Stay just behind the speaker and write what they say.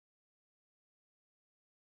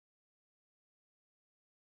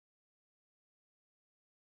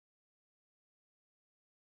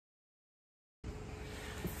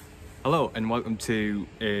Hello and welcome to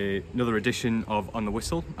another edition of On the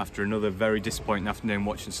Whistle after another very disappointing afternoon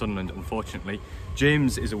watching Sunderland, unfortunately.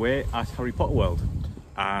 James is away at Harry Potter World,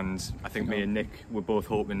 and I think me and Nick were both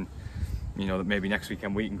hoping, that maybe next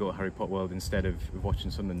weekend we can go to Harry Potter World instead of watching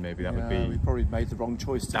Sunderland. Maybe that would be... We probably made the wrong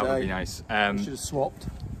choice today. That would be nice. We should have swapped.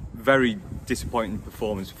 Very disappointing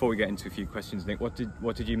performance. Before we get into a few questions, Nick, what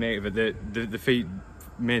did you make of it? The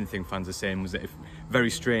main thing fans are saying was that very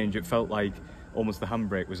strange. It felt like almost the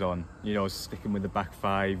handbrake was on, sticking with the back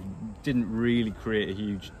five, didn't really create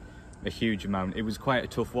a huge amount. It was quite a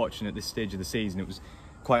tough watch, and at this stage of the season it was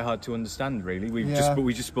quite hard to understand, really. We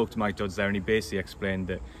just spoke to Mike Dodds there, and he basically explained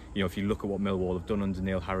that, if you look at what Millwall have done under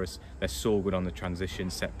Neil Harris, they're so good on the transition,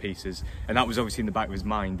 set pieces, and that was obviously in the back of his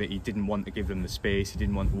mind, that he didn't want to give them the space, he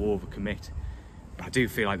didn't want to overcommit. But I do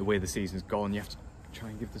feel like the way the season's gone, you have to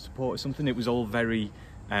try and give the support or something. It was all very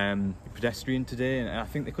pedestrian today, and I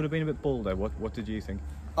think they could have been a bit bolder. What did you think?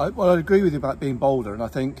 I agree with you about being bolder, and I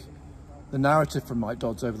think the narrative from Mike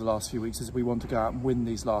Dodds over the last few weeks is we want to go out and win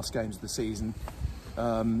these last games of the season.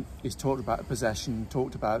 He's talked about possession,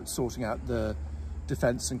 talked about sorting out the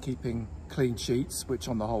defence and keeping clean sheets, which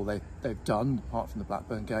on the whole they've done, apart from the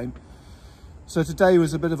Blackburn game. So today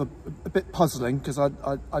was a bit puzzling, because I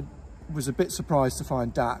was a bit surprised to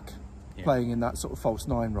find Dak playing in that sort of false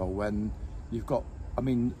nine role when you've got,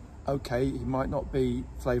 okay, he might not be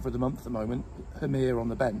flavour of the month at the moment, Hamir on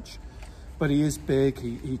the bench, but he is big.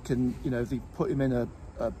 He can, if you put him in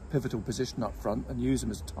a pivotal position up front and use him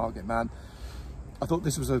as a target man. I thought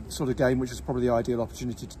this was a sort of game which was probably the ideal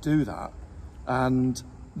opportunity to do that, and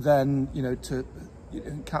then to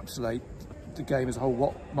encapsulate the game as a whole.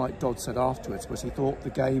 What Mike Dodd said afterwards was he thought the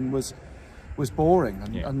game was boring,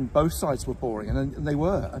 and both sides were boring, and they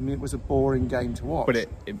were. It was a boring game to watch. But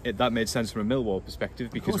that made sense from a Millwall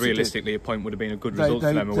perspective, because realistically a point would have been a good result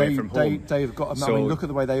for them away from home. They've got. Look at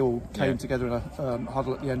the way they all came together in a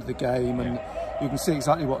huddle at the end of the game, and you can see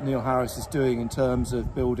exactly what Neil Harris is doing in terms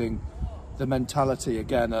of building the mentality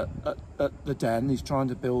again at the Den. He's trying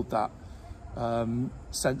to build that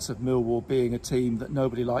sense of Millwall being a team that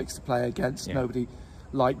nobody likes to play against, nobody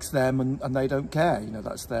likes them, and they don't care.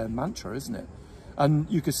 That's their mantra, isn't it? And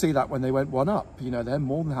you could see that when they went one up. They're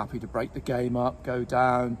more than happy to break the game up, go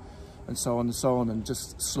down, and so on, and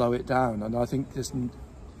just slow it down. And I think there's an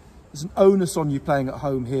onus on you playing at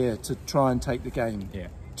home here to try and take the game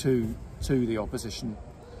to the opposition.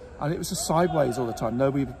 And it was just sideways all the time.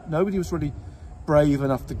 Nobody was really brave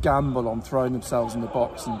enough to gamble on throwing themselves in the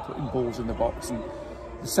box and putting balls in the box. And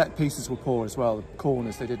the set pieces were poor as well. The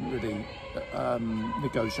corners, they didn't really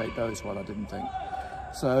negotiate those well, I didn't think.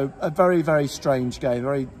 So a very, very strange game,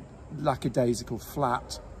 very lackadaisical,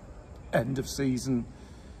 flat end of season,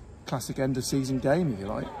 classic end of season game, if you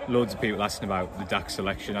like. Loads of people asking about the Dak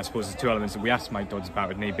selection. I suppose there's two elements that we asked Mike Dodds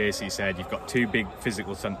about, and he basically said you've got two big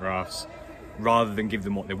physical centre-halves. Rather than give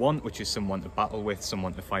them what they want, which is someone to battle with,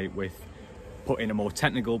 someone to fight with, put in a more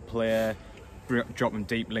technical player, drop them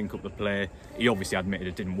deep, link up the play. He obviously admitted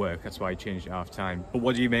it didn't work, that's why he changed at half-time. But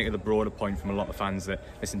what do you make of the broader point from a lot of fans that,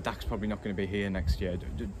 listen, Dak's probably not going to be here next year,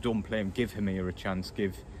 don't play him, give Hamir a chance,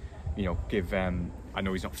 give I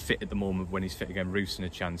know he's not fit at the moment, when he's fit again, Rooston a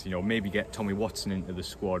chance, maybe get Tommy Watson into the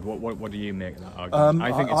squad. What do you make of that argument?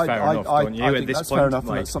 I think it's fair enough, don't you? I think that's fair enough,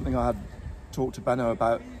 and that's something I had talked to Benno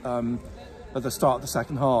about at the start of the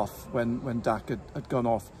second half, when Dak had gone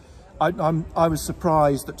off. I was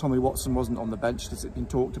surprised that Tommy Watson wasn't on the bench, because it's been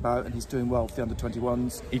talked about, and he's doing well for the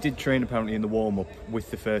under-21s. He did train apparently in the warm-up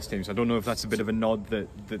with the first team, so I don't know if that's a bit of a nod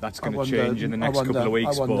that's going to change in the next couple of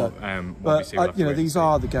weeks. But these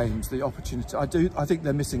are the games, the opportunity. I think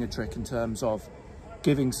they're missing a trick in terms of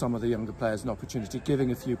giving some of the younger players an opportunity,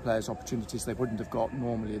 giving a few players opportunities they wouldn't have got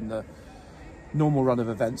normally in the normal run of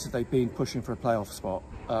events if they've been pushing for a playoff spot.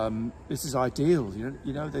 This is ideal.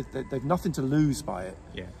 They've nothing to lose by it.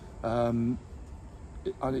 And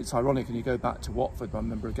it's ironic, and you go back to Watford. I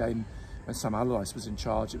remember a game when Sam Allardyce was in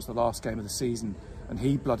charge. It was the last game of the season, and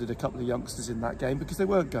he blooded a couple of youngsters in that game because they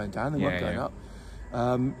weren't going down, they weren't going up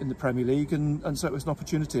in the Premier League, and so it was an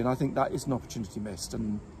opportunity, and I think that is an opportunity missed.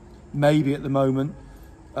 And maybe at the moment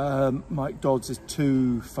Mike Dodds is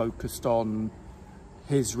too focused on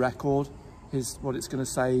his record, what it's going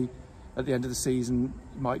to say at the end of the season.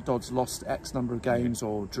 Mike Dodds lost X number of games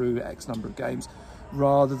or drew X number of games,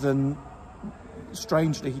 rather than,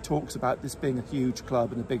 strangely, he talks about this being a huge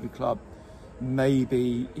club and a bigger club.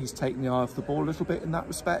 Maybe he's taking the eye off the ball a little bit in that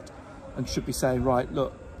respect, and should be saying, right,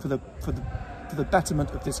 look, for the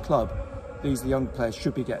betterment of this club, these young players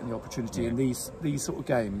should be getting the opportunity in these sort of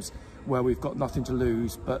games where we've got nothing to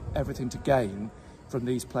lose but everything to gain from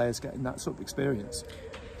these players getting that sort of experience.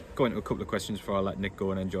 go into a couple of questions before I let Nick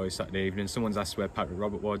go and enjoy Saturday evening. Someone's asked where Patrick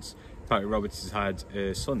Roberts was. Patrick Roberts has had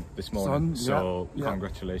a son this morning,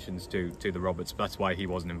 congratulations to the Roberts. But that's why he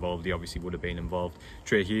wasn't involved. He obviously would have been involved.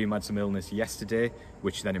 Trey Hume had some illness yesterday,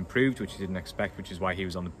 which then improved, which he didn't expect, which is why he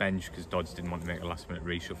was on the bench, because Dodds didn't want to make a last-minute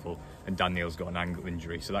reshuffle, and Dan Neil's got an ankle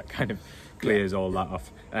injury, so that kind of clears all that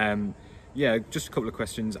off. Yeah, just a couple of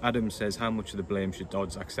questions. Adam says, how much of the blame should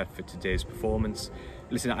Dodds accept for today's performance?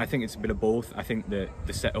 Listen, I think it's a bit of both. I think that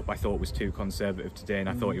the setup I thought was too conservative today, and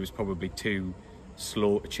I thought he was probably too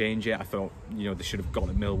slow to change it. I thought, you know, they should have gone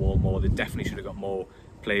at Millwall more. They definitely should have got more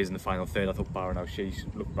players in the final third. I thought Barron Sheesh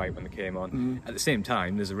looked right when they came on. At the same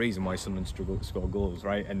time, there's a reason why Sunderland struggled to score goals,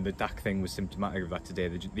 right? And the Dak thing was symptomatic of that today.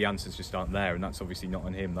 The answers just aren't there, and that's obviously not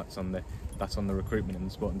on him. That's on the recruitment and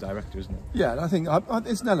the sporting director, isn't it? Yeah, and I think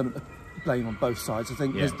it's an element of blame on both sides. I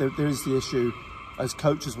think there is the issue, as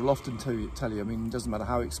coaches will often tell you. I mean, it doesn't matter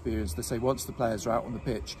how experienced. They say once the players are out on the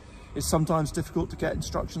pitch, it's sometimes difficult to get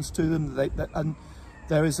instructions to them. And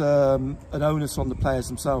there is an onus on the players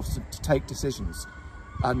themselves to take decisions.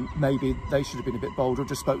 And maybe they should have been a bit bolder. I've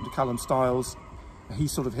just spoken to Callum Stiles. He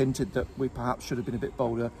sort of hinted that we perhaps should have been a bit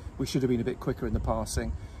bolder. We should have been a bit quicker in the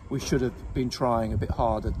passing. We should have been trying a bit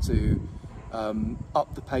harder to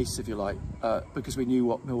up the pace, if you like, because we knew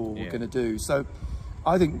what Millwall were going to do. So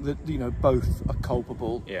I think that, you know, both are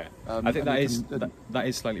culpable. Yeah, I think that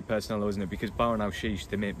is slightly personal, though, isn't it? Because Barron Sheesh,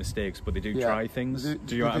 they make mistakes, but they do try things.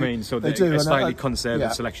 Do you know what I mean? So a slightly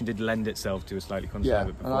conservative selection did lend itself to a slightly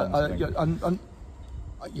conservative performance.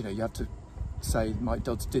 You know, you have to say Mike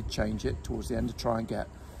Dodds did change it towards the end to try and get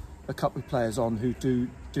a couple of players on who do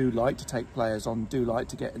like to take players on, do like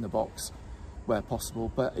to get in the box where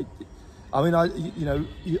possible. But I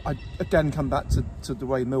again come back to the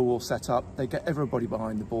way Millwall set up. They get everybody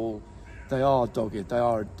behind the ball. They are dogged. They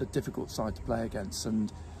are a difficult side to play against,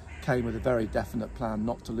 and came with a very definite plan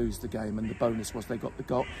not to lose the game. And the bonus was they got the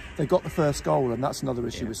goal. They got the first goal, and that's another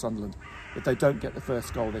issue with Sunderland. If they don't get the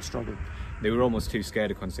first goal, they struggle. They were almost too scared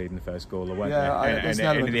of conceding the first goal, weren't they?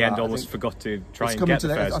 And in the end, almost forgot to try and get the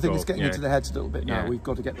first goal. I think it's getting into their heads a little bit now. We've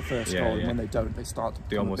got to get the first goal, and when they don't, they start to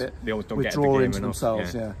don't withdraw into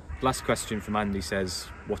themselves. Last question from Andy says,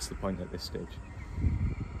 what's the point at this stage?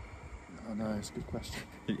 Oh no, it's a good question.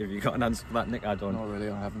 Have you got an answer for that, Nick? I don't. Not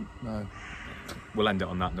really, I haven't, no. We'll end it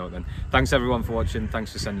on that note then. Thanks everyone for watching,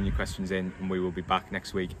 thanks for sending your questions in, and we will be back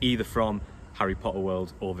next week, either from Harry Potter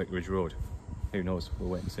World or Vicarage Road. Who knows? We'll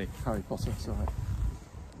wait and see. Harry Potter, it's all right.